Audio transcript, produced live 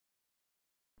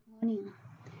Morning,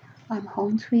 I'm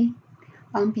Hong Cui.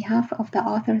 On behalf of the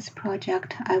Authors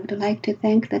Project, I would like to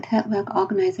thank the TEDWG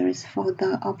organizers for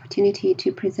the opportunity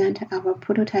to present our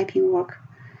prototyping work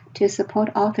to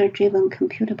support author-driven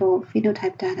computable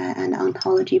phenotype data and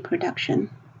ontology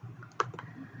production.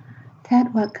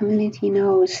 TEDWG community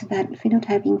knows that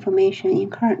phenotype information in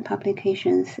current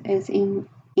publications is in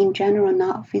general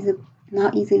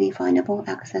not easily findable,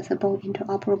 accessible,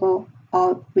 interoperable,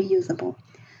 or reusable.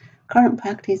 Current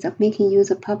practice of making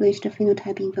use of published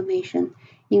phenotype information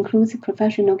includes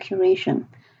professional curation,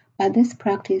 but this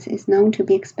practice is known to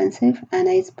be expensive and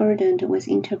is burdened with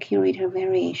inter-curator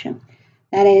variation.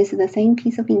 That is, the same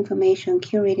piece of information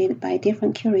curated by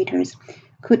different curators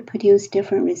could produce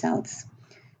different results.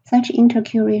 Such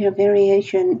inter-curator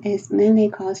variation is mainly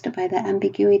caused by the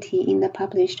ambiguity in the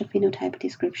published phenotype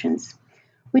descriptions,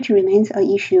 which remains an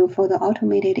issue for the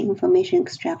automated information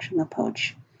extraction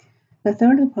approach. The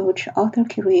third approach, author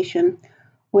curation,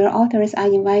 where authors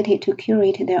are invited to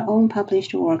curate their own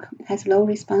published work, has low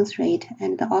response rate,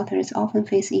 and the authors often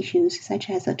face issues such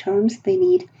as the terms they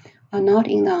need are not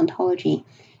in the ontology,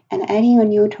 and adding a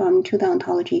new term to the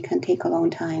ontology can take a long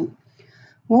time.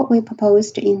 What we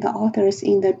proposed in the Authors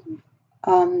in the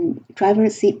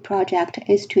Driver's Seat project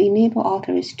is to enable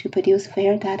authors to produce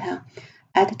fair data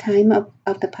at the time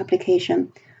of the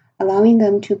publication, allowing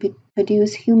them to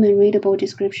produce human-readable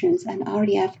descriptions and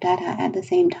RDF data at the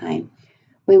same time.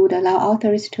 We would allow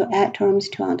authors to add terms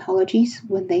to ontologies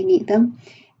when they need them,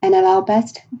 and allow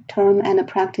best term and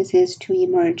practices to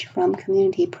emerge from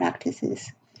community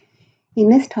practices. In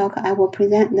this talk, I will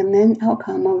present the main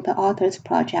outcome of the Authors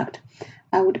Project.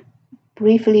 I would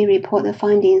briefly report the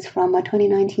findings from a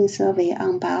 2019 survey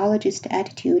on biologists'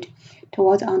 attitude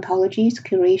towards ontologies,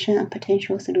 curation, and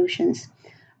potential solutions.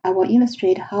 I will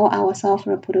illustrate how our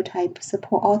software prototype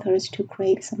support authors to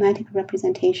create semantic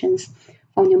representations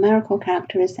for numerical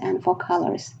characters and for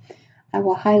colors. I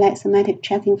will highlight semantic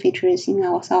checking features in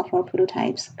our software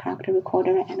prototypes, character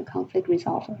recorder, and conflict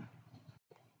resolver.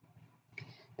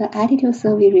 The attitude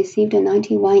survey received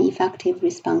 91 effective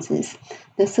responses.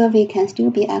 The survey can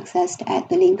still be accessed at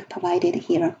the link provided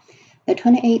here. The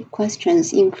 28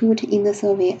 questions included in the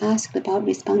survey asked about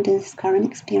respondents' current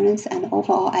experience and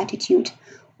overall attitude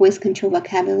with control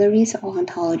vocabularies or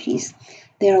ontologies,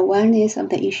 their awareness of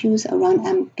the issues around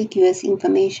ambiguous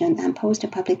information and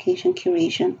post-publication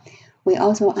curation. We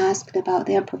also asked about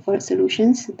their preferred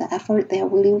solutions, the effort they are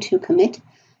willing to commit,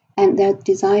 and their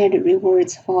desired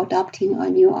rewards for adopting a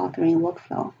new authoring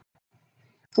workflow.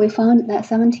 We found that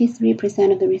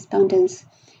 73% of the respondents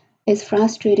is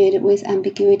frustrated with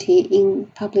ambiguity in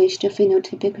published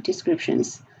phenotypic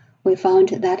descriptions. We found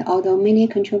that although many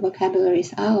control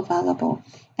vocabularies are available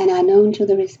and are known to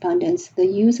the respondents, the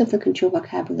use of the control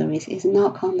vocabularies is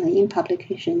not common in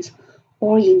publications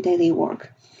or in daily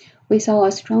work. We saw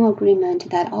a strong agreement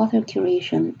that author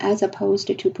curation, as opposed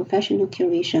to professional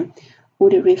curation,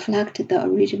 would reflect the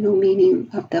original meaning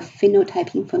of the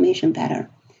phenotype information better.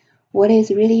 What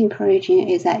is really encouraging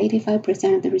is that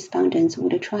 85% of the respondents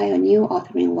would try a new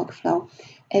authoring workflow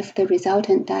if the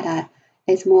resultant data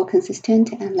is more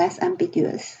consistent and less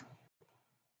ambiguous.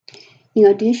 In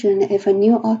addition, if a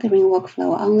new authoring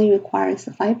workflow only requires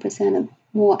 5%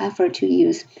 more effort to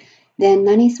use, then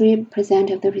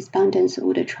 93% of the respondents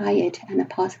would try it and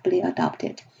possibly adopt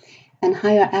it. And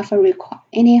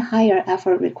any higher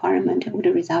effort requirement would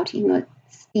result in a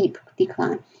steep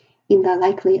decline in the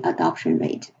likely adoption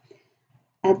rate.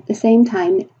 At the same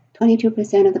time,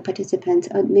 22% of the participants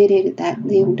admitted that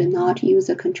they would not use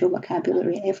a control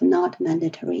vocabulary if not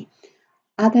mandatory.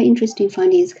 Other interesting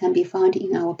findings can be found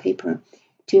in our paper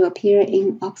to appear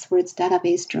in Oxford's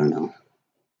database journal.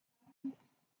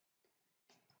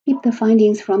 Keep the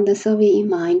findings from the survey in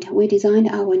mind. We designed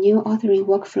our new authoring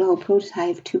workflow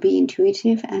prototype to be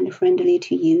intuitive and friendly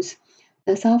to use.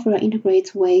 The software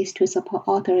integrates ways to support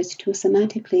authors to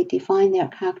semantically define their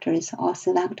characters or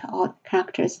select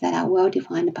characters that are well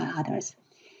defined by others.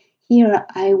 Here,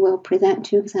 I will present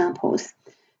two examples.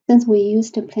 Since we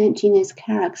used plant genus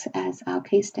Carex as our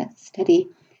case study,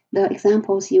 the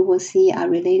examples you will see are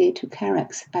related to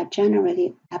Carex, but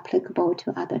generally applicable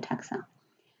to other taxa.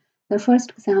 The first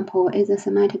example is a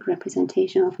semantic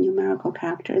representation of numerical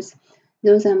characters.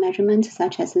 Those are measurements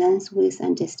such as length, width,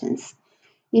 and distance.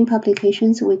 In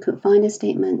publications, we could find a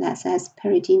statement that says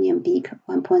perigeneum beak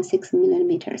 1.6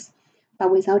 millimeters, but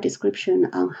without description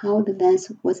on how the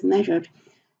length was measured.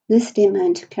 This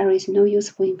statement carries no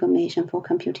useful information for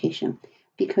computation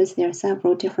because there are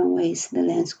several different ways the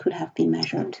length could have been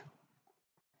measured.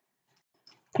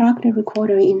 Character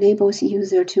recorder enables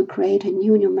user to create a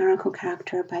new numerical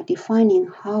character by defining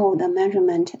how the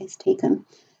measurement is taken.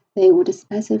 They would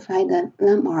specify the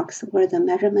landmarks where the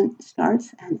measurement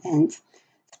starts and ends,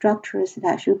 structures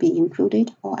that should be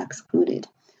included or excluded,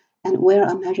 and where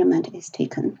a measurement is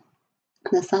taken.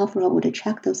 The software would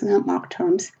check those landmark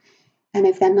terms, and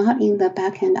if they're not in the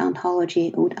backend ontology,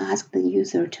 it would ask the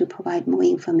user to provide more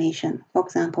information. For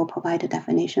example, provide a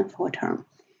definition for a term.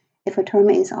 If a term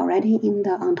is already in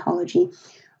the ontology,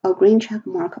 a green check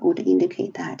mark would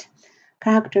indicate that.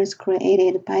 Characters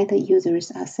created by the users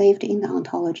are saved in the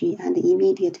ontology and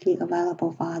immediately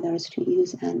available for others to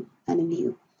use and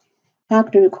view.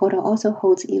 Character Recorder also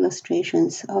holds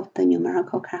illustrations of the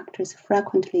numerical characters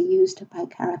frequently used by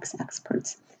Charax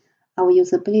experts. Our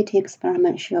usability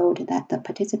experiment showed that the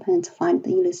participants find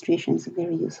the illustrations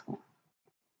very useful.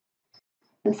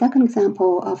 The second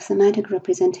example of semantic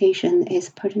representation is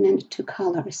pertinent to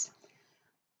colors.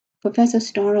 Professor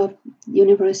Starr of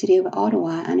University of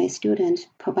Ottawa and a student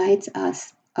provides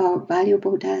us a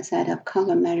valuable dataset of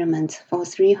color measurements for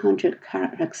 300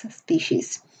 Charax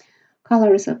species.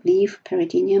 Colors of leaf,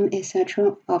 peridium,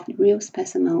 etc. of real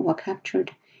specimen were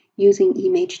captured using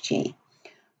ImageJ.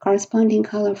 Corresponding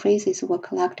color phrases were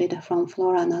collected from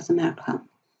Flora North America.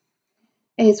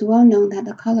 It is well known that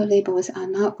the color labels are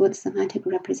not good semantic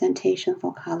representation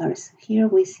for colors. Here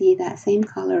we see that same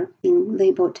color being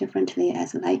labeled differently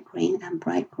as light green and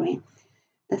bright green.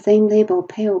 The same label,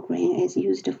 pale green, is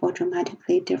used for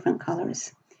dramatically different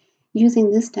colors. Using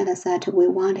this dataset, we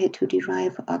wanted to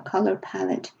derive a color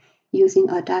palette using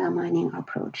a data mining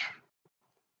approach.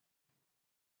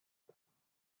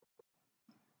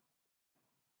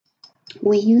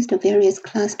 We used various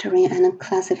clustering and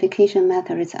classification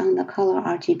methods on the color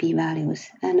RGB values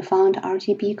and found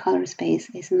RGB color space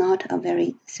is not a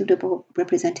very suitable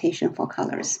representation for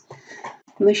colors.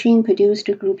 Machine-produced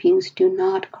groupings do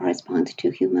not correspond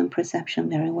to human perception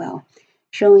very well.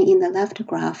 Showing in the left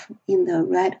graph, in the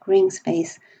red-green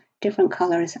space, different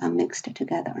colors are mixed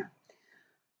together.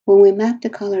 When we map the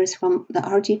colors from the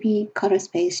RGB color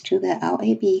space to the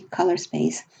LAB color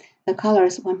space, the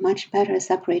colors were much better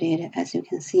separated, as you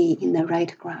can see in the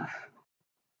right graph.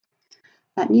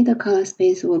 But neither color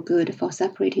space were good for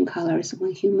separating colors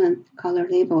when human color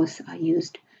labels are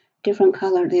used. Different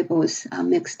color labels are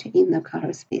mixed in the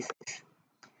color spaces.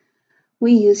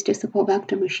 We used a support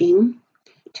vector machine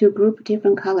to group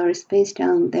different colors based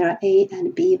on their A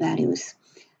and B values,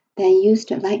 then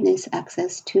used lightness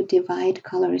axis to divide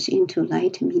colors into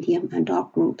light, medium, and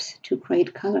dark groups to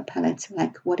create color palettes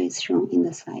like what is shown in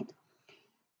the slide.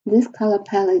 These color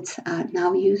palettes are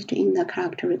now used in the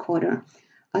character recorder.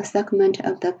 A segment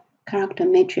of the character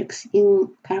matrix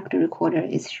in character recorder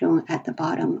is shown at the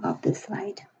bottom of this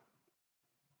slide.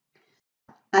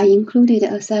 I included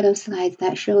a set of slides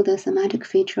that show the semantic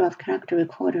feature of character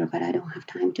recorder, but I don't have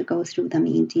time to go through them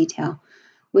in detail.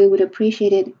 We would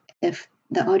appreciate it if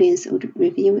the audience would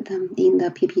review them in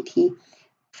the PPT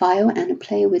file and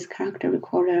play with character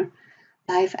recorder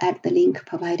live at the link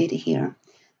provided here.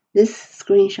 This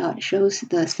screenshot shows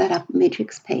the setup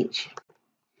matrix page.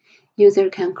 User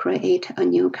can create a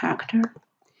new character.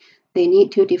 They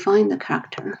need to define the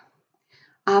character.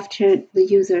 After the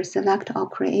user select or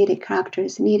create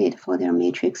characters needed for their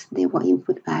matrix, they will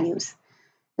input values.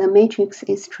 The matrix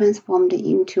is transformed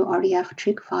into RDF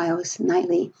trig files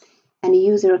nightly, and the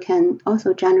user can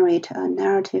also generate a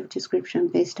narrative description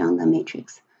based on the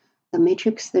matrix. The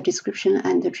matrix, the description,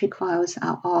 and the trig files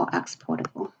are all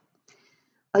exportable.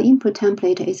 An input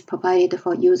template is provided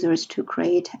for users to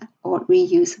create or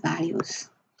reuse values.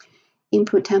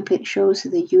 Input template shows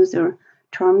the user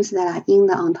terms that are in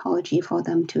the ontology for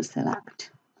them to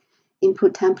select.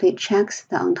 Input template checks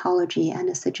the ontology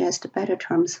and suggests better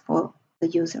terms for the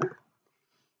user.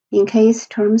 In case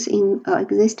terms in an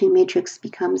existing matrix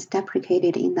becomes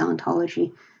deprecated in the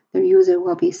ontology, the user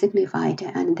will be signified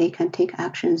and they can take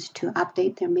actions to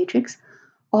update their matrix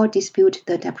or dispute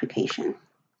the deprecation.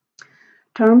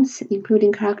 Terms,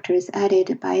 including characters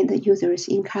added by the users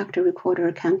in character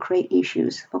recorder, can create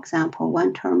issues. For example,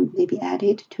 one term may be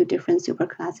added to different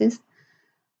superclasses.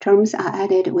 Terms are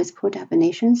added with poor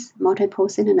definitions. Multiple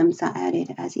synonyms are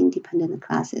added as independent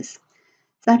classes.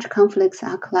 Such conflicts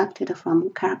are collected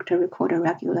from character recorder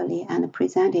regularly and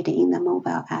presented in the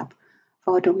mobile app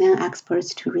for domain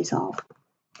experts to resolve.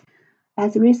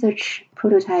 As research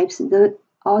prototypes,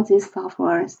 all these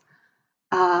softwares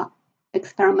are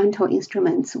experimental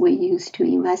instruments we use to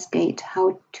investigate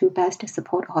how to best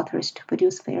support authors to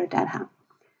produce fair data.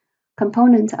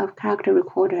 Components of character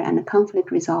recorder and conflict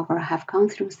resolver have gone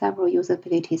through several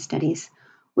usability studies,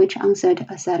 which answered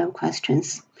a set of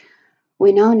questions.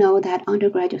 We now know that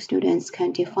undergraduate students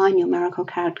can define numerical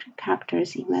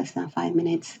characters in less than 5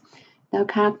 minutes. The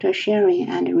character sharing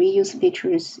and reuse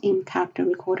features in Character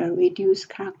Recorder reduce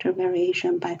character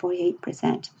variation by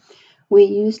 48%. We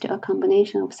used a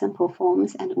combination of simple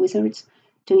forms and wizards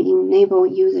to enable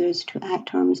users to add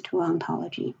terms to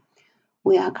Ontology.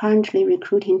 We are currently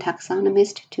recruiting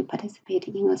taxonomists to participate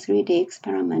in a 3-day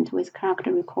experiment with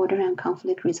Character Recorder and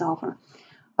Conflict Resolver.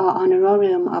 An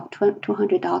honorarium of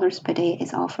 $200 per day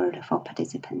is offered for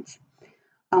participants.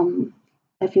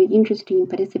 If you're interested in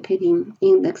participating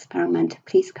in the experiment,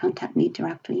 please contact me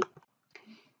directly.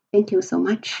 Thank you so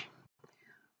much.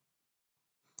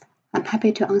 I'm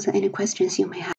happy to answer any questions you may have.